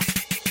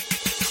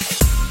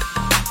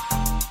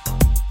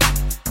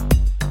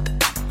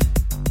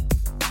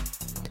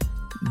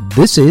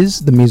This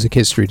is the Music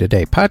History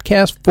Today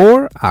podcast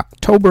for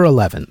October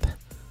 11th.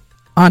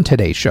 On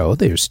today's show,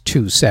 there's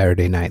 2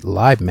 Saturday Night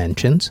Live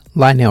mentions.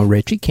 Lionel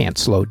Richie, Can't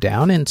Slow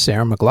Down, and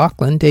Sarah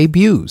McLachlan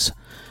debuts.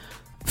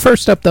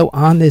 First up, though,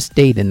 on this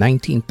date in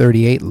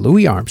 1938,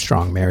 Louis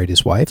Armstrong married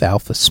his wife,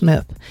 Alpha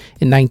Smith.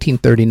 In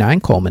 1939,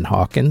 Coleman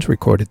Hawkins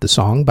recorded the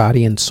song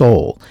Body and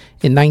Soul.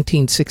 In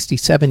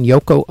 1967,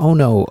 Yoko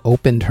Ono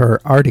opened her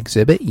art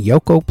exhibit,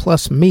 Yoko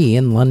Plus Me,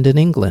 in London,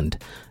 England.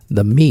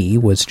 The me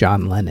was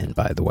John Lennon,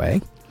 by the way.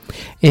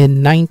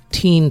 In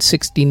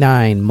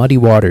 1969, Muddy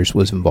Waters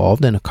was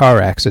involved in a car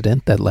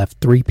accident that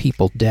left 3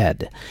 people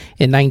dead.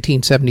 In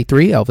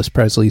 1973, Elvis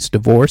Presley's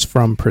divorce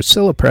from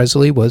Priscilla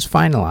Presley was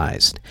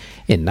finalized.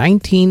 In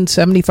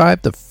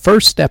 1975, the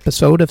first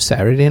episode of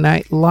Saturday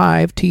Night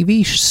Live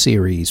TV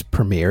series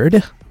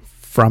premiered.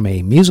 From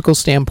a musical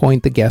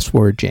standpoint, the guests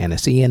were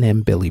Janis Ian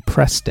and Billy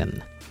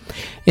Preston.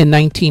 In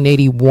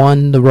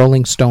 1981, the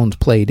Rolling Stones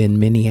played in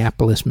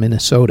Minneapolis,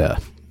 Minnesota.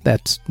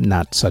 That's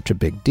not such a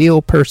big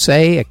deal per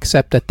se,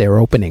 except that their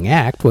opening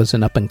act was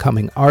an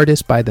up-and-coming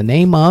artist by the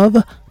name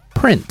of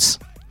Prince.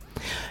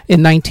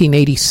 In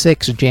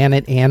 1986,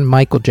 Janet and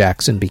Michael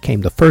Jackson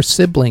became the first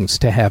siblings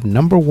to have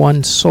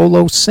 #1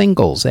 solo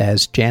singles,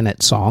 as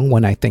Janet's song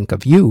When I Think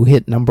of You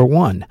hit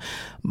 #1.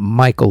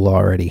 Michael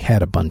already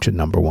had a bunch of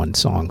 #1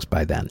 songs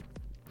by then.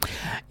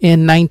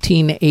 In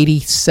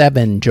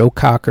 1987, Joe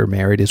Cocker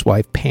married his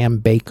wife Pam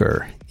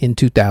Baker. In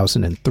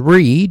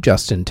 2003,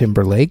 Justin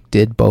Timberlake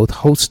did both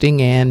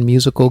hosting and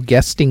musical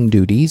guesting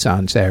duties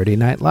on Saturday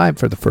Night Live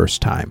for the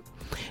first time.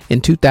 In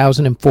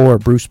 2004,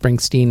 Bruce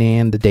Springsteen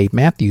and the Dave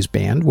Matthews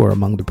Band were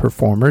among the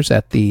performers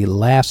at the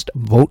last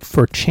Vote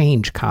for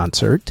Change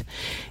concert.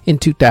 In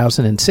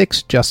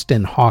 2006,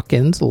 Justin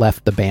Hawkins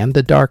left the band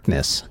The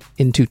Darkness.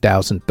 In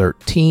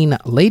 2013,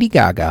 Lady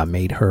Gaga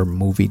made her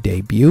movie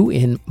debut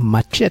in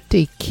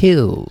Machete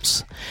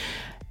Kills.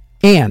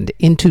 And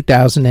in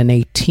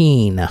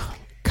 2018,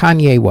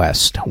 Kanye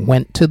West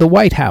went to the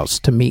White House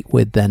to meet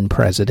with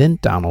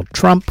then-President Donald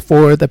Trump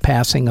for the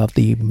passing of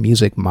the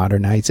Music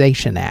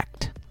Modernization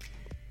Act.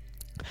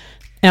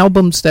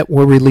 Albums that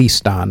were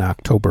released on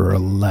October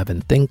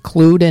 11th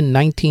include in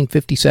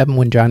 1957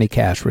 when Johnny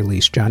Cash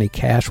released Johnny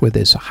Cash with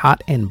his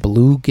Hot and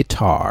Blue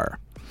Guitar.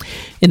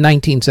 In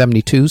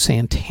 1972,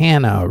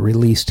 Santana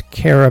released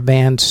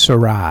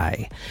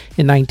Caravanserai.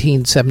 In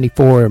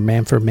 1974,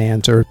 Manfred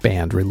Mann's Earth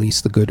Band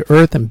released The Good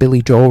Earth, and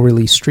Billy Joel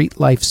released Street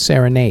Life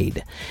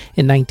Serenade.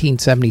 In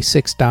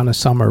 1976, Donna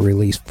Summer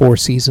released 4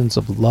 Seasons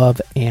of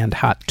Love, and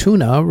Hot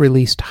Tuna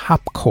released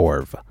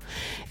Hopcorv.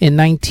 In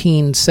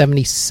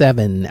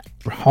 1977,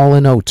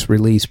 Hall & Oates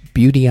released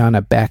Beauty on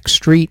a Back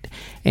Street,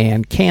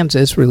 and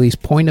Kansas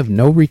released Point of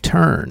No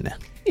Return.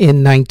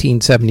 In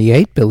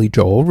 1978, Billy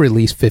Joel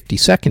released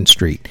 52nd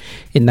Street.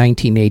 In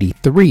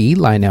 1983,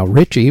 Lionel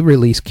Richie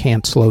released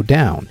Can't Slow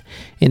Down.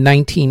 In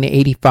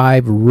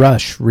 1985,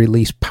 Rush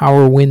released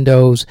Power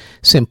Windows,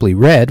 Simply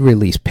Red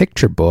released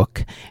Picture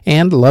Book,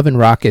 and Love and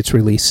Rockets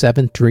released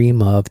Seventh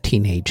Dream of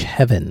Teenage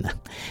Heaven.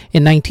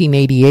 In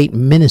 1988,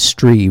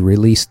 Ministry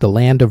released The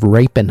Land of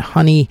Rape and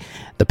Honey,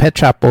 the Pet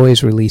Shop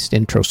Boys released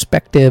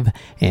Introspective,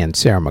 and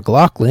Sarah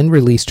McLachlan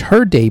released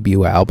her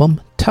debut album,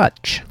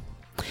 Touch.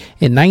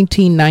 In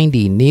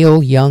 1990,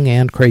 Neil Young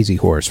and Crazy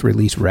Horse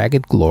released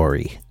Ragged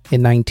Glory.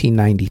 In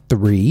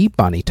 1993,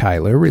 Bonnie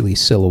Tyler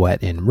released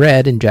Silhouette in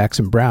Red, and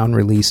Jackson Browne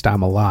released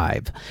I'm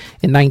Alive.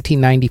 In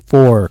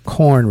 1994,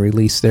 Korn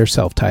released their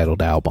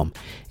self-titled album.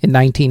 In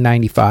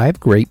 1995,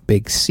 Great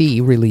Big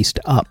Sea released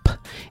Up.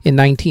 In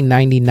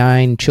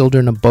 1999,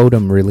 Children of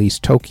Bodom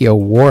released Tokyo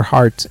War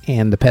Hearts,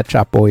 and the Pet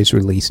Shop Boys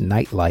released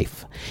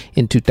Nightlife.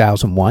 In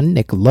 2001,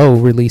 Nick Lowe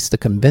released The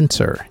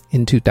Convincer.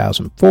 In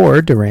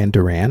 2004, Duran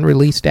Duran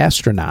released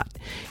Astronaut.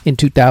 In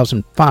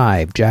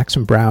 2005,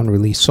 Jackson Browne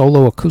released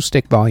Solo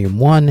Acoustic Volume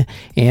 1,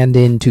 and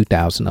in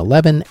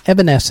 2011,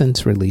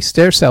 Evanescence released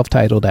their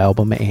self-titled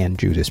album, and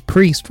Judas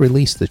Priest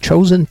released The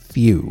Chosen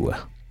Few.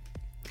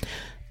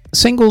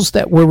 Singles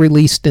that were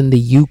released in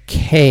the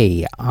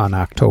UK on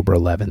October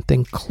 11th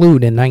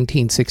include in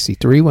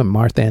 1963 when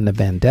Martha and the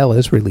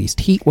Vandellas released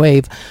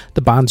Heatwave,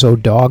 the Bonzo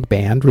Dog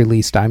Band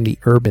released I'm the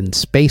Urban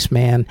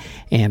Spaceman,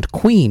 and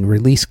Queen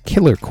released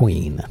Killer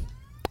Queen.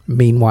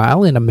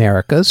 Meanwhile, in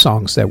America,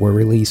 songs that were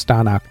released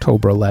on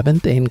October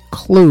 11th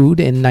include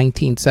in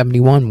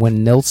 1971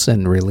 when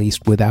Nilsson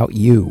released Without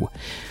You.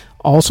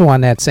 Also on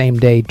that same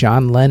day,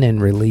 John Lennon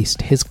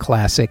released his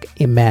classic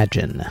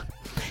Imagine.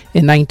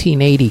 In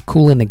 1980,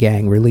 Kool and the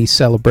Gang released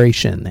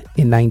Celebration.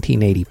 In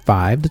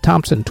 1985, the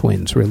Thompson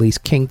Twins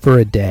released King for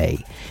a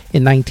Day.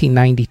 In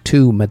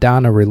 1992,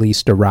 Madonna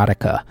released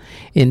Erotica.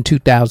 In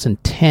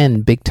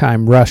 2010, Big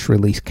Time Rush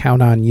released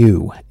Count on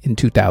You. In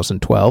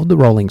 2012, the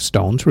Rolling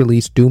Stones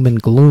released Doom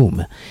and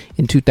Gloom.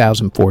 In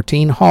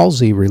 2014,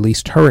 Halsey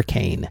released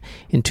Hurricane.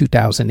 In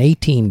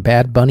 2018,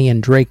 Bad Bunny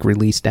and Drake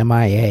released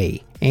MIA.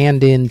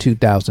 And in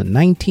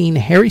 2019,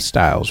 Harry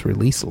Styles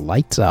released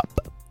Lights Up.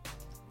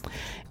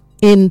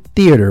 In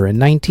theater, in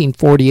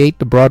 1948,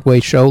 the Broadway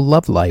show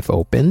Love Life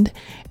opened,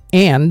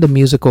 and the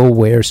musical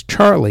Where's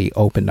Charlie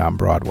opened on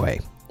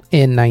Broadway.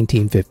 In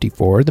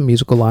 1954, the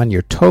musical On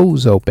Your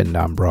Toes opened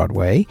on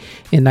Broadway.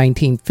 In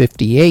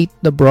 1958,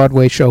 the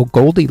Broadway show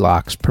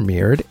Goldilocks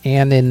premiered.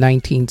 And in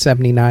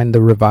 1979,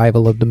 the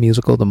revival of the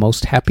musical The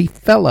Most Happy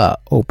Fella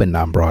opened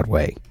on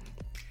Broadway.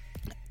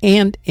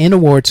 And in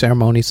award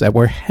ceremonies that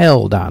were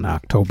held on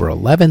October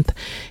 11th,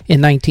 in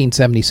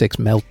 1976,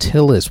 Mel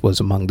Tillis was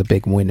among the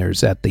big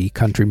winners at the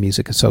Country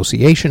Music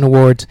Association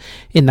Awards.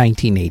 In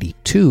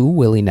 1982,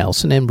 Willie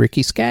Nelson and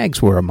Ricky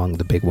Skaggs were among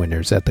the big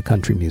winners at the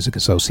Country Music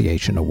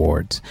Association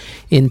Awards.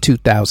 In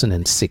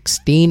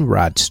 2016,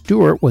 Rod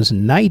Stewart was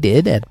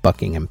knighted at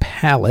Buckingham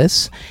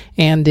Palace.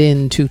 And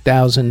in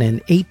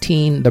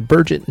 2018, the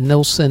Birgit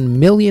Nilsson $1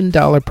 Million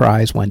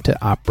Prize went to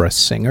opera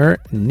singer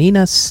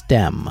Nina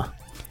Stem.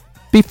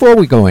 Before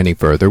we go any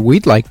further,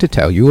 we'd like to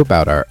tell you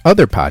about our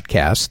other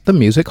podcast, the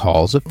Music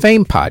Halls of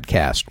Fame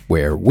podcast,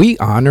 where we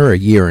honor a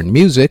year in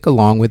music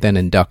along with an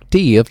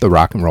inductee of the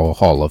Rock and Roll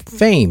Hall of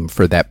Fame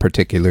for that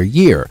particular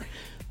year.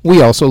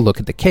 We also look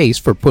at the case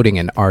for putting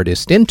an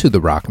artist into the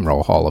Rock and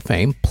Roll Hall of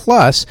Fame,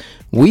 plus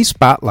we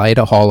spotlight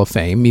a Hall of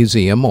Fame,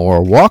 museum,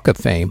 or Walk of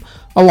Fame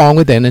along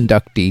with an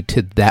inductee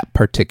to that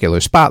particular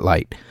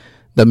spotlight.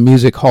 The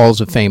Music Halls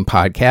of Fame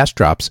podcast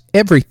drops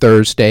every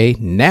Thursday,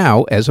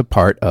 now as a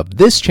part of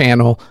this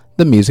channel,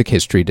 the Music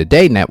History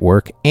Today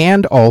Network,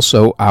 and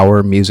also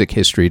our Music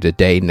History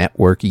Today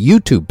Network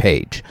YouTube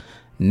page.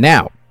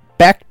 Now,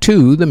 back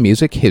to the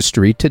Music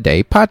History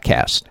Today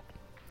podcast.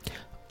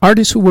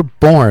 Artists who were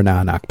born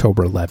on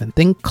October 11th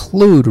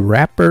include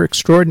rapper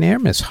extraordinaire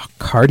Miss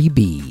Cardi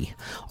B,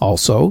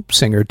 also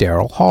singer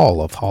Daryl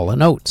Hall of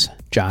Hall & Oates,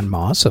 John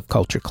Moss of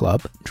Culture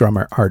Club,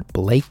 drummer Art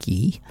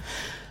Blakey,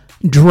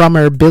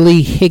 drummer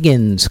Billy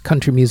Higgins,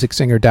 country music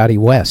singer Dottie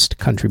West,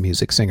 country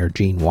music singer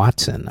Gene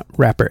Watson,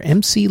 rapper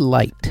MC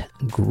Light,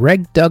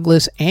 Greg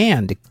Douglas,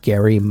 and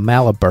Gary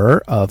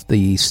Malaber of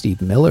the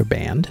Steve Miller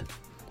Band.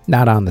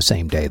 Not on the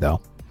same day,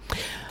 though.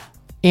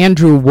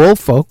 Andrew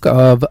Woolfolk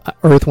of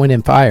Earth,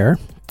 Wind & Fire,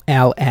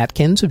 Al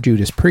Atkins of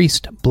Judas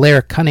Priest,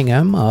 Blair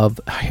Cunningham of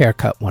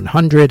Haircut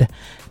 100,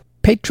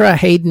 Petra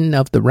Hayden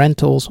of The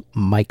Rentals,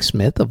 Mike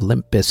Smith of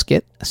Limp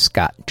Bizkit,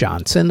 Scott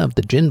Johnson of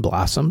the Gin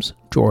Blossoms,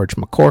 George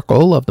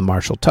McCorkle of the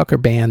Marshall Tucker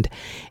Band,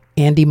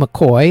 Andy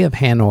McCoy of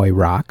Hanoi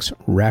Rocks,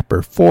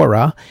 rapper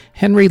Fora,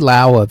 Henry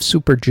Lau of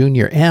Super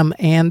Junior M,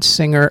 and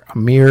singer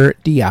Amir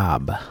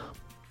Diab.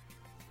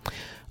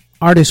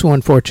 Artists who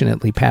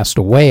unfortunately passed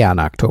away on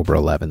October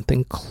 11th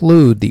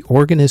include the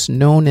organist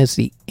known as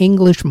the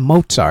English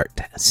Mozart,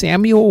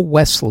 Samuel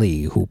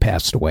Wesley, who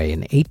passed away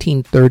in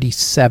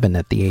 1837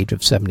 at the age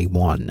of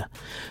 71.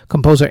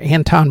 Composer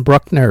Anton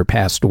Bruckner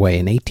passed away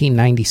in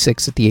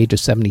 1896 at the age of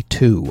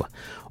 72.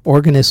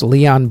 Organist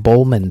Leon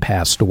Bowman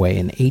passed away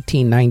in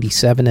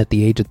 1897 at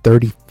the age of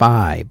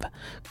 35.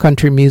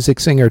 Country music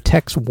singer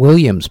Tex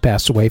Williams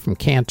passed away from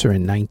cancer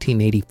in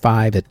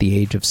 1985 at the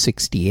age of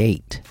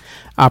 68.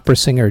 Opera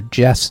singer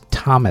Jess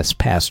Thomas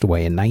passed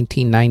away in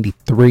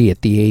 1993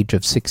 at the age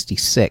of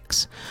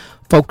 66.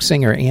 Folk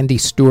singer Andy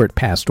Stewart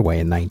passed away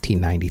in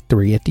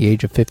 1993 at the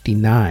age of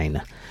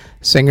 59.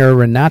 Singer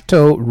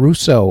Renato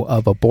Russo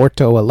of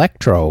Aborto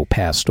Electro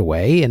passed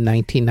away in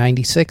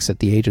 1996 at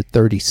the age of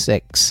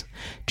 36.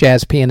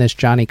 Jazz pianist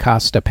Johnny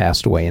Costa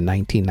passed away in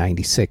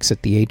 1996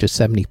 at the age of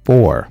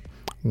 74.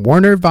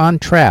 Werner von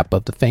Trapp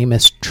of the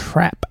famous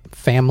Trapp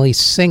Family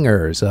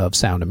Singers of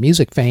Sound of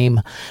Music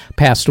fame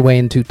passed away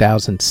in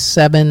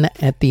 2007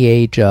 at the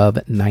age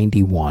of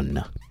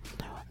 91.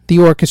 The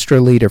orchestra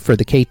leader for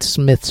The Kate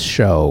Smith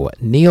Show,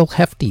 Neil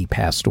Hefti,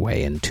 passed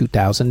away in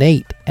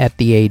 2008 at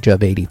the age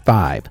of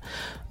 85.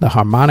 The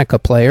harmonica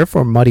player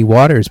for Muddy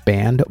Waters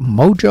Band,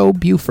 Mojo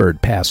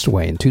Buford, passed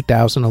away in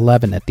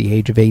 2011 at the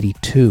age of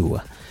 82.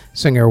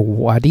 Singer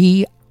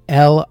Wadi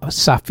El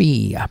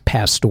Safi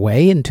passed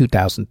away in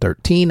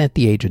 2013 at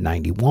the age of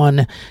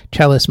 91.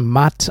 Cellist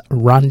Mats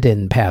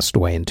Rondin passed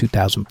away in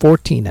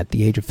 2014 at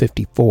the age of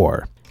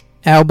 54.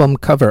 Album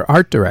cover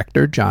art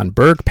director John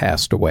Berg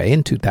passed away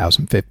in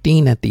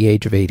 2015 at the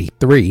age of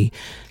 83.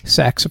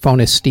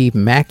 Saxophonist Steve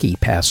Mackey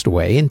passed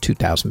away in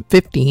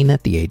 2015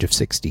 at the age of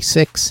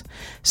 66.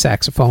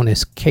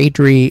 Saxophonist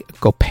Kadri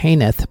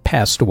Gopinath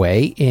passed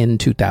away in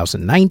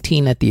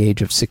 2019 at the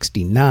age of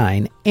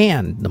 69.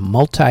 And the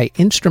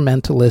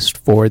multi-instrumentalist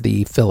for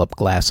the Philip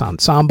Glass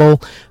Ensemble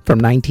from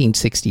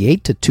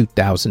 1968 to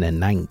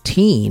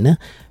 2019,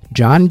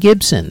 John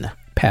Gibson,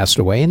 passed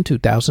away in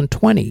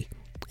 2020.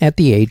 At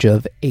the age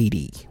of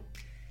 80.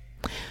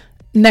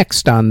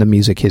 Next on the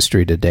Music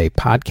History Today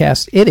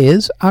podcast, it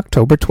is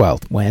October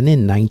 12th, when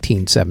in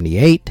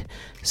 1978,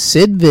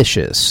 Sid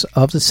Vicious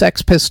of the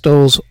Sex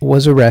Pistols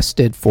was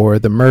arrested for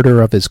the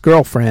murder of his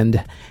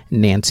girlfriend,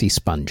 Nancy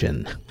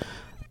Spungen.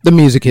 The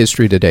Music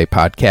History Today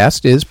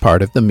podcast is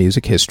part of the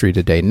Music History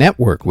Today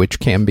network, which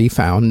can be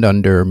found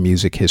under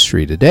Music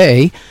History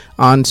Today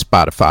on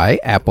Spotify,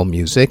 Apple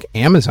Music,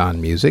 Amazon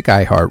Music,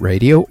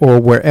 iHeartRadio, or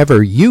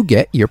wherever you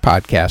get your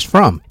podcast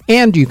from.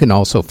 And you can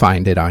also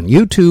find it on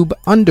YouTube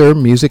under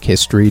Music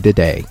History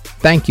Today.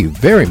 Thank you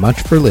very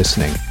much for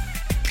listening.